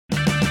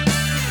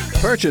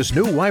Purchase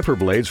new wiper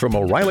blades from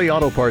O'Reilly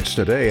Auto Parts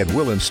today and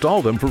we'll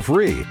install them for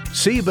free.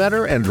 See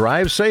better and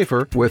drive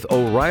safer with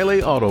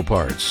O'Reilly Auto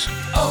Parts.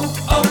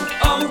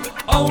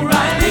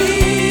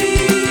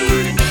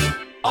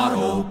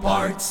 Auto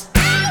Parts.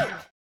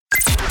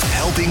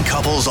 Helping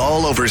couples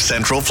all over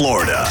Central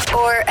Florida.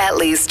 Or at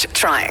least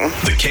trying.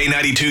 The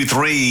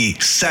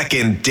K92-3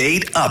 second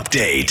date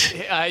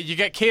update. You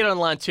got Kate on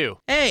line too.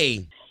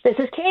 Hey. This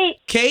is Kate.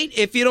 Kate,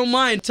 if you don't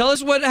mind, tell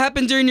us what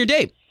happened during your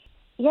date.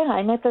 Yeah,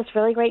 I met this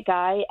really great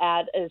guy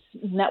at a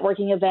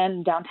networking event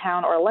in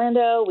downtown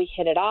Orlando. We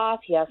hit it off.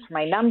 He asked for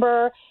my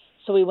number.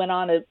 So we went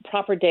on a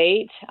proper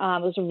date. It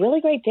was a really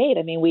great date.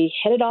 I mean, we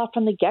hit it off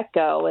from the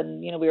get-go,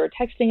 and, we were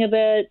texting a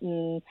bit.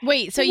 And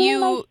wait, so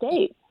nice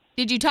date.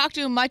 Did you talk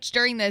to him much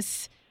during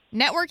this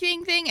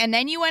networking thing, and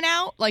then you went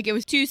out? Like, it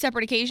was two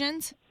separate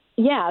occasions?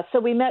 Yeah, so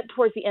we met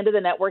towards the end of the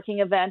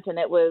networking event, and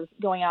it was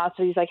going on.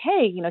 So he's like,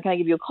 hey, can I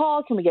give you a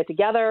call? Can we get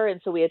together?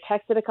 And so we had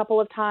texted a couple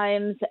of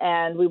times,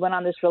 and we went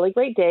on this really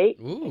great date.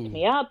 He picked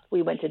me up.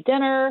 We went to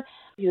dinner.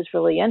 He was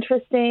really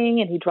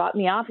interesting, and he dropped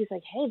me off. He's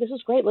like, hey, this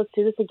was great. Let's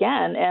do this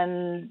again.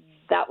 And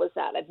that was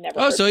that. I've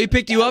never heard so he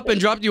picked you up and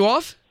dropped you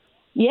off?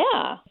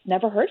 Yeah,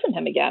 never heard from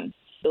him again.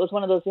 It was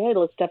one of those, hey,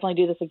 let's definitely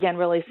do this again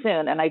really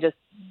soon. And I just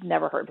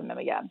never heard from him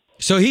again.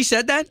 So he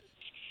said that?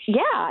 Yeah,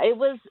 I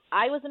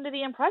was under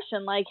the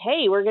impression like,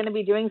 hey, we're going to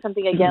be doing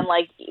something again,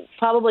 like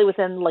probably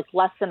within like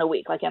less than a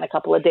week, like in a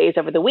couple of days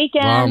over the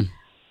weekend. Wow.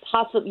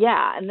 Possibly,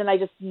 yeah. And then I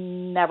just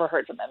never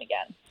heard from him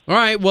again. All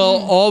right. Well,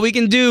 all we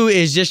can do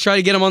is just try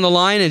to get him on the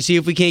line and see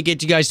if we can't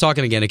get you guys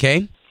talking again,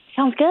 okay?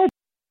 Sounds good.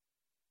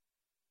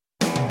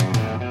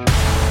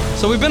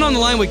 So we've been on the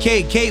line with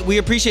Kate. Kate, we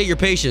appreciate your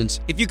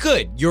patience. If you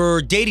could,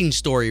 your dating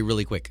story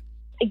really quick.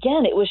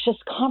 Again, it was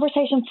just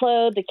conversation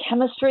flowed, the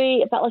chemistry,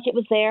 it felt like it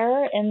was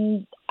there,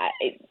 and I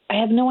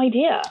have no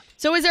idea.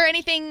 So is there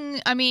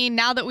anything,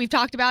 now that we've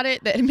talked about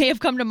it, that may have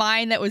come to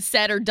mind that was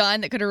said or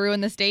done that could have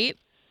ruined this date?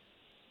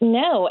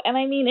 No, and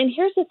and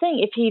here's the thing,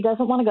 if he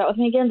doesn't want to go out with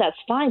me again, that's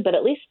fine, but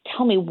at least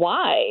tell me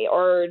why,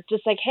 or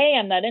just like, hey,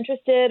 I'm not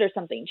interested, or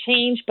something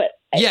changed, but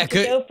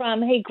go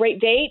from, hey,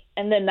 great date,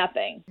 and then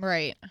nothing.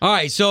 Right. All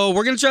right, so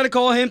we're going to try to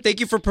call him. Thank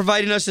you for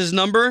providing us his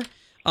number.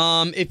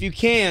 If you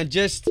can,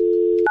 just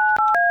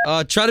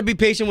try to be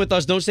patient with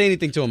us. Don't say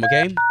anything to him,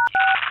 okay?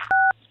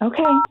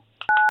 Okay.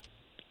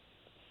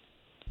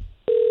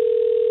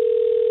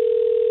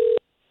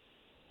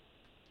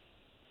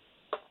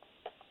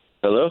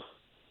 Hello?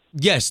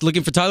 Yes,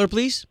 looking for Tyler,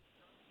 please?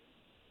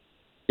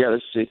 Yeah,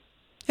 this is he.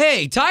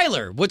 Hey,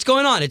 Tyler, what's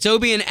going on? It's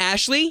Obie and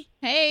Ashley.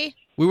 Hey.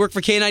 We work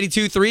for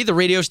K92.3, the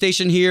radio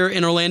station here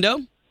in Orlando.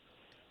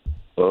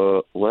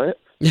 What?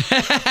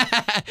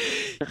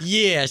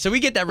 Yeah, so we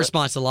get that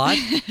response a lot.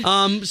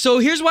 So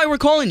here's why we're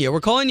calling you. We're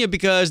calling you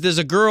because there's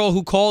a girl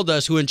who called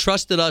us who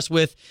entrusted us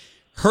with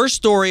her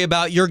story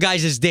about your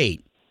guys'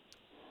 date.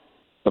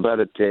 About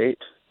a date?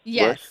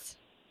 Yes.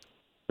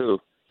 What?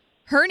 Who?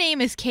 Her name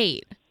is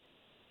Kate.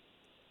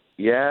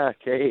 Yeah,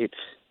 Kate.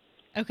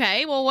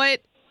 Okay, well,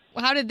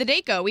 how did the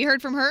date go? We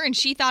heard from her, and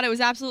she thought it was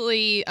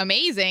absolutely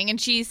amazing, and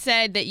she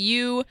said that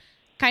you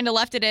kind of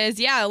left it as,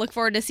 yeah, I look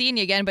forward to seeing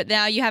you again, but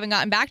now you haven't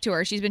gotten back to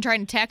her. She's been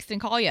trying to text and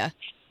call you.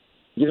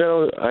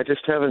 I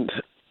just haven't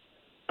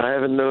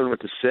known what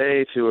to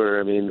say to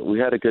her. We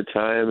had a good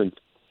time, and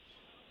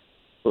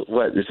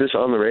what, is this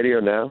on the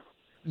radio now?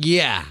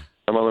 Yeah.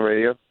 I'm on the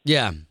radio?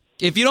 Yeah.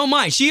 If you don't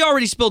mind, she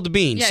already spilled the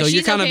beans, so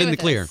you're kind of in the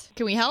clear.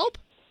 Can we help?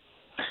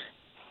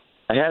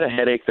 I had a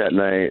headache that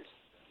night,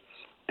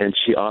 and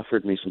she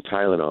offered me some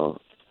Tylenol.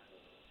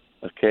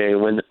 Okay,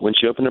 when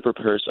she opened up her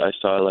purse, I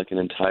saw like an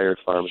entire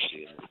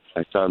pharmacy.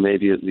 I saw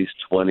maybe at least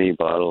 20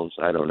 bottles.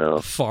 I don't know.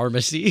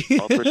 Pharmacy.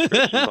 All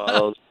prescription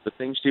bottles. The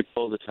thing she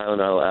pulled the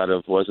Tylenol out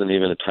of wasn't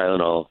even a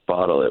Tylenol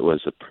bottle. It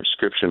was a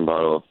prescription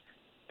bottle.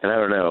 And I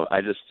don't know.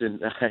 I just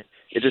didn't.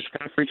 It just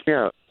kind of freaked me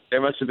out.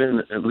 There must have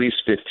been at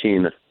least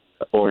 15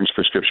 orange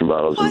prescription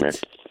bottles in there.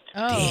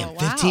 Oh, damn,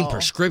 15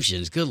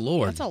 prescriptions. Good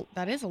Lord.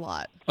 That is a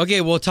lot.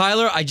 Okay, well,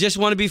 Tyler, I just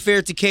want to be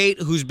fair to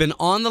Kate, who's been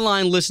on the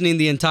line listening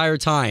the entire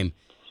time.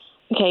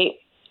 Okay,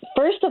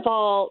 first of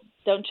all,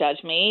 don't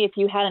judge me. If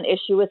you had an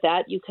issue with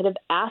that, you could have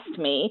asked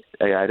me.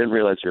 Hey, I didn't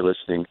realize you're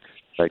listening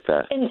like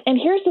that. And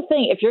here's the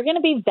thing. If you're going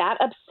to be that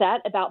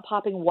upset about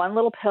popping one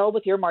little pill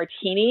with your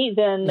martini,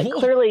 then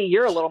clearly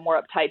you're a little more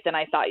uptight than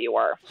I thought you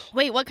were.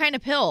 Wait, what kind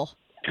of pill?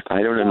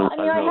 I don't know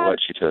what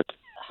she took.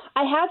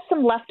 I had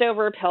some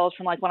leftover pills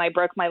from like when I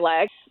broke my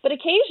leg, but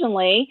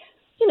occasionally,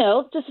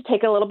 just to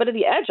take a little bit of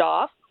the edge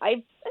off,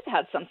 I've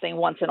had something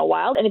once in a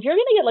while. And if you're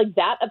going to get like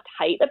that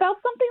uptight about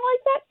something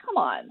like that, come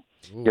on.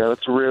 Yeah,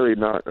 that's really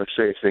not a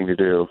safe thing to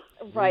do.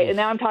 Right. And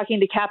now I'm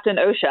talking to Captain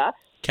OSHA.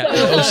 Captain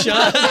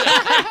OSHA?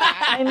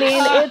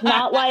 It's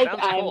not like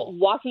I'm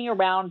walking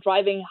around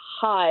driving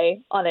high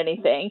on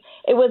anything.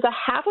 It was a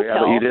half a pill. Yeah,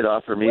 but you did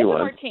offer me with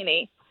one. A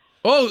martini.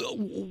 Oh,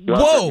 you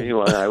whoa. offered me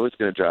one. I was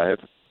going to drive.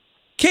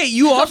 Kate,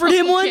 you offered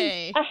him one?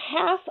 Okay. A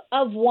half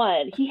of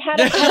one. He had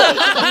a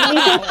headache.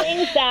 These are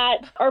things that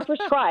are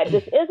prescribed.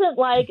 This isn't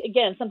like,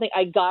 again, something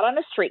I got on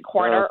a street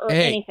corner or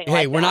anything like that.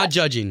 Hey, we're not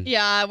judging.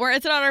 Yeah,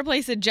 it's not our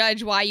place to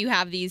judge why you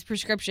have these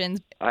prescriptions.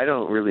 I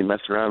don't really mess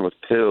around with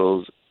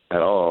pills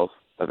at all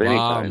of any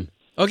kind.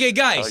 Okay, I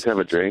guys. like to have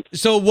a drink.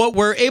 So what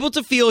we're able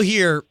to feel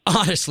here,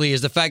 honestly,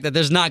 is the fact that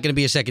there's not going to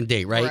be a second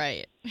date, right?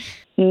 Right.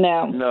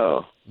 No.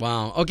 No.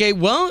 Wow. Okay,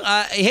 well,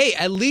 hey,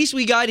 at least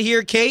we got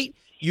here, Kate.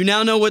 You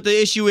now know what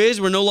the issue is.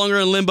 We're no longer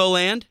in limbo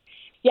land.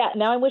 Yeah,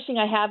 now I'm wishing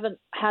I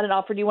hadn't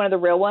offered you one of the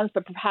real ones,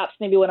 but perhaps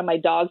maybe one of my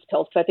dog's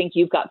pills, because I think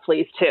you've got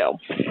fleas too.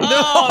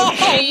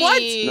 Oh,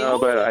 What? No,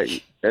 but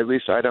at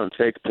least I don't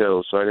take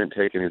pills, so I didn't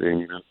take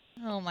anything,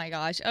 Oh, my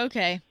gosh.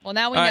 Okay. Well,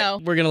 now we All know.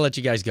 right, we're going to let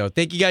you guys go.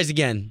 Thank you guys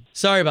again.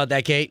 Sorry about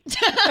that, Kate.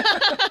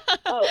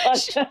 Oh,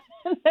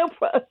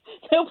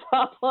 no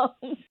problem.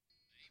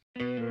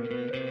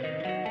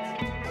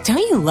 Don't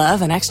you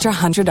love an extra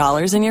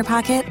 $100 in your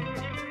pocket?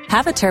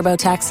 Have a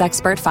TurboTax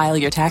expert file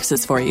your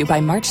taxes for you by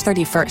March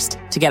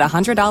 31st to get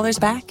 $100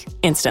 back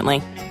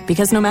instantly.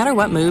 Because no matter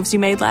what moves you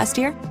made last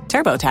year,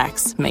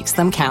 TurboTax makes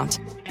them count.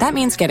 That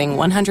means getting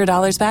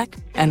 $100 back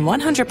and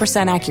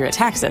 100% accurate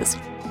taxes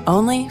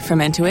only from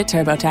Intuit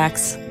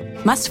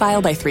TurboTax. Must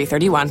file by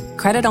 3/31.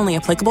 Credit only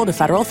applicable to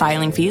federal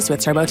filing fees with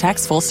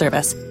TurboTax full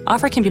service.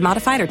 Offer can be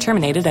modified or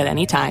terminated at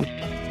any time.